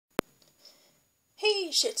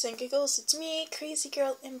Hey shits and giggles, it's me, Crazy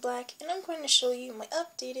Girl in Black, and I'm going to show you my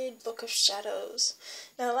updated Book of Shadows.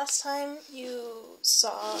 Now last time you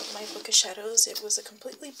saw my Book of Shadows, it was a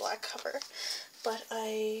completely black cover, but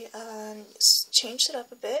I changed it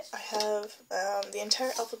up a bit. I have the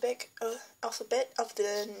entire alphabet of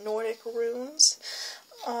the Nordic runes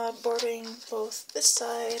bordering both this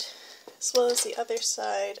side as well as the other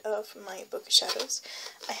side of my Book of Shadows.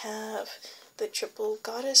 I have the triple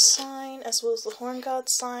goddess sign as well as the horn god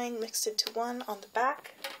sign mixed into one on the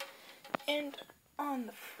back, and on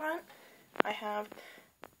the front I have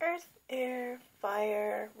earth, air,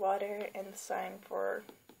 fire, water, and the sign for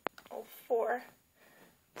all four.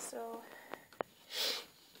 So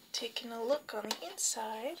taking a look on the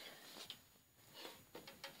inside,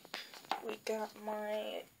 we got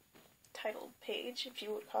my title page, if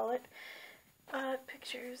you would call it,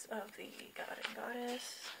 pictures of the god and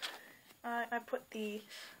goddess. I put the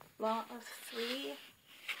Law of Three,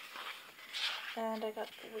 and I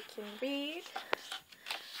got the Wiccan reed,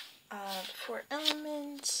 the 4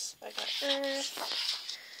 elements. I got earth,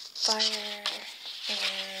 fire,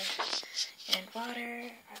 air, and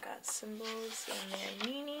water. I got symbols and their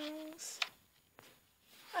meanings.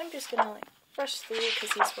 I'm just gonna brush through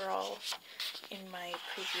because these were all in my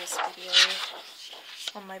previous video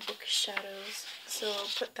on my Book of Shadows, so I'll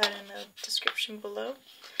put that in the description below.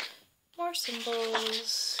 More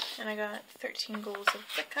symbols, and I got 13 goals of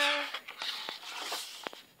Wicca,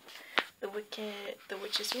 the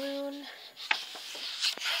Witch's Rune.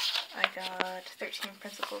 I got 13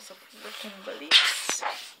 principles of Wiccan beliefs.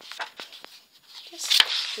 Just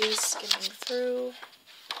quickly skimming through.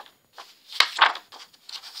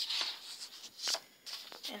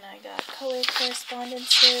 And I got color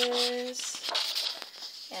correspondences,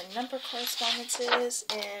 and number correspondences,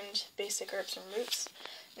 and basic herbs and roots.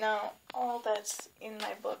 Now, all that's in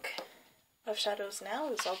my Book of Shadows now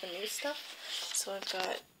is all the new stuff. So I've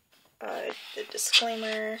got the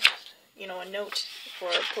disclaimer, a note for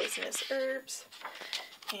poisonous herbs,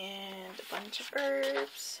 and a bunch of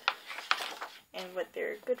herbs, and what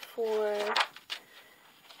they're good for.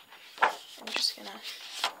 I'm just gonna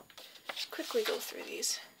quickly go through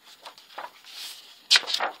these.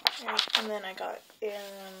 Right, and then I got the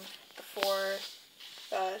 4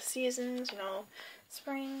 seasons,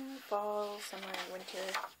 spring, fall, summer, and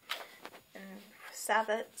winter, and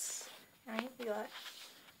Sabbats, right? We got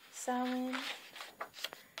Samhain,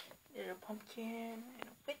 a pumpkin, and a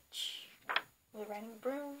witch with a riding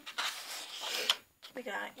broom. We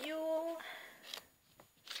got Yule,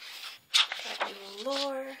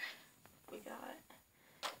 lore, we got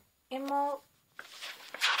Imbolc,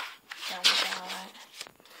 and we got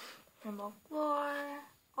Imbolc lore,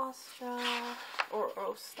 Ostara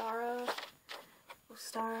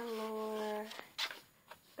lore,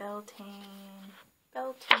 Beltane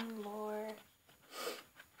lore.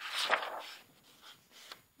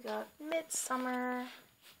 We got Midsummer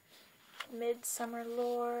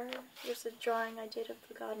lore. Here's a drawing I did of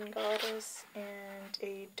the god and goddess, and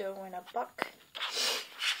a doe and a buck.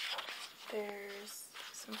 There's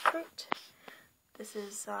some fruit. This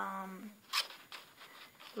is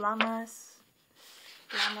Llamas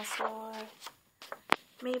lore,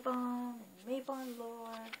 Mabon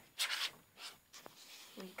lore.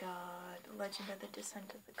 We got Legend of the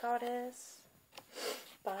Descent of the Goddess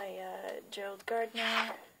by Gerald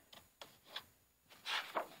Gardner.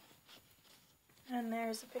 And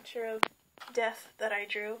there's a picture of Death that I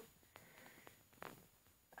drew.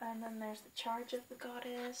 And then there's the Charge of the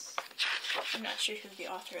Goddess. I'm not sure who the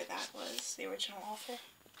author of that was, the original author.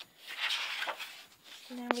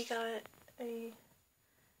 And then we got a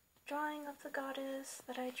drawing of the goddess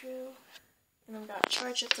that I drew. And then we got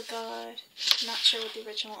Charge of the God. Not sure what the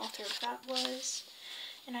original author of that was.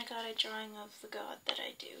 And I got a drawing of the god that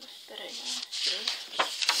I drew.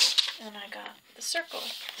 And then I got the circle.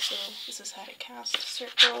 So this is how to cast a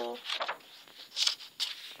circle.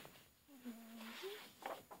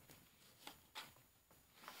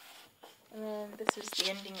 And then this is the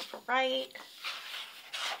ending of a rite.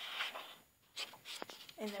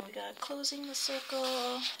 And then we got closing the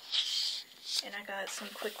circle. And I got some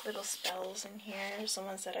quick little spells in here. Some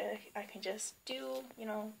ones that I can just do,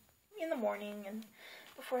 in the morning and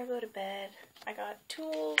before I go to bed. I got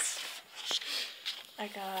tools. I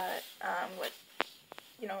got,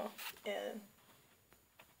 a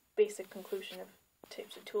basic conclusion of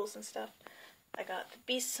types of tools and stuff. I got the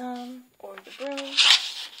besom, or the broom.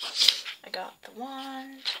 I got the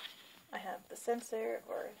wand. I have the censer,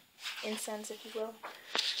 or incense, if you will.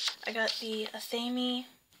 I got the athame,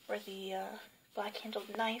 or the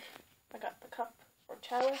black-handled knife. I got the cup, or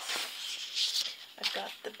chalice. I've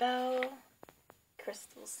got the bell,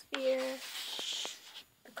 crystal sphere,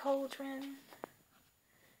 the cauldron,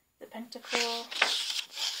 the pentacle,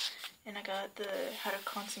 and I got the how to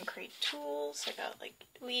consecrate tools. I got like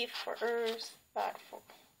leaf for earth, bat for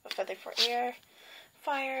a feather for air,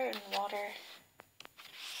 fire, and water.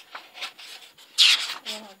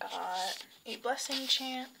 And I got a blessing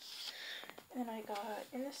chant. And I got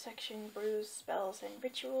in this section brews, spells, and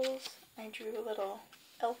rituals. I drew a little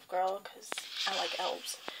elf girl because I like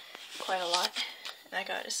elves quite a lot. And I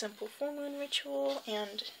got a simple full moon ritual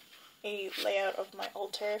and a layout of my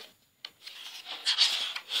altar.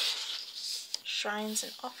 Shrines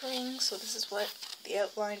and offerings. So this is what the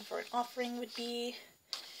outline for an offering would be.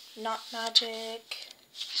 Not magic.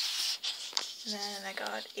 And then I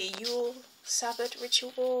got a Yule Sabbath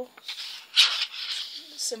ritual.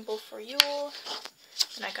 Symbol for Yule.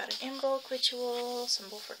 And I got an Imbolc ritual.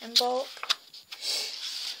 Symbol for Imbolc.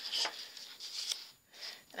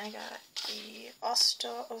 And I got the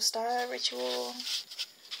Ostara ritual.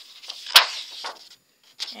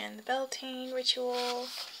 And the Beltane ritual.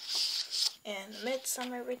 And the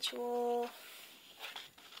Midsummer ritual.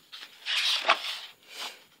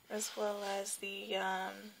 As well as the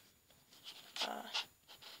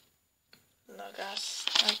Lagas.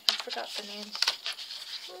 I forgot the name.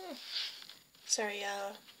 Sorry,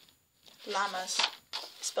 llamas. I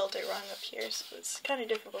spelled it wrong up here, so it's kind of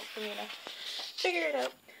difficult for me to figure it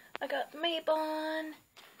out. I got Mabon,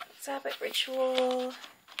 Sabbath ritual,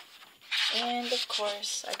 and of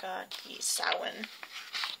course I got the Samhain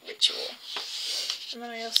ritual. And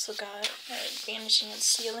then I also got a banishing and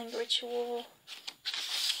sealing ritual.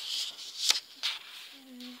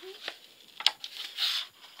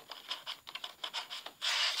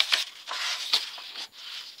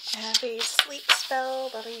 I have a sleep spell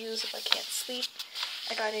that I use if I can't sleep.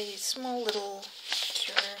 I got a small little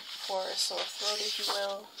cure for a sore throat, if you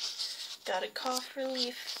will. Got a cough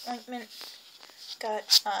relief ointment.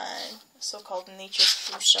 Got a so-called nature's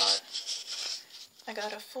flu shot. I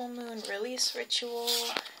got a full moon release ritual.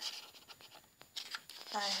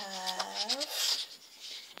 I have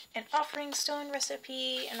an offering stone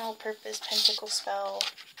recipe, an all-purpose pentacle spell.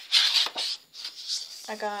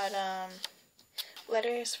 I got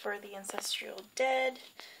letters for the ancestral dead.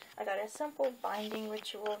 I got a simple binding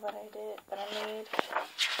ritual that I made.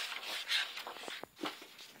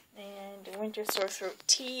 And a winter sore throat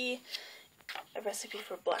tea, a recipe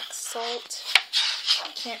for black salt.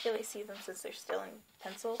 You can't really see them since they're still in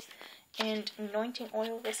pencil. And anointing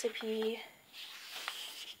oil recipe.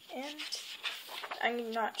 And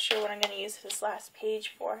I'm not sure what I'm going to use this last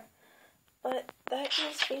page for. But that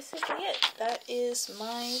is basically it. That is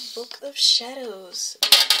my Book of Shadows.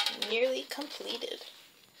 Nearly completed.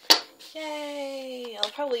 Yay! I'll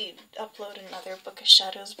probably upload another Book of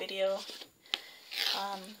Shadows video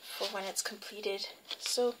for when it's completed.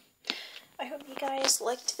 So, I hope you guys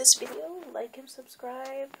liked this video. Like and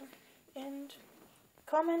subscribe and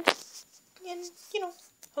comment. And,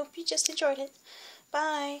 hope you just enjoyed it.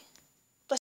 Bye!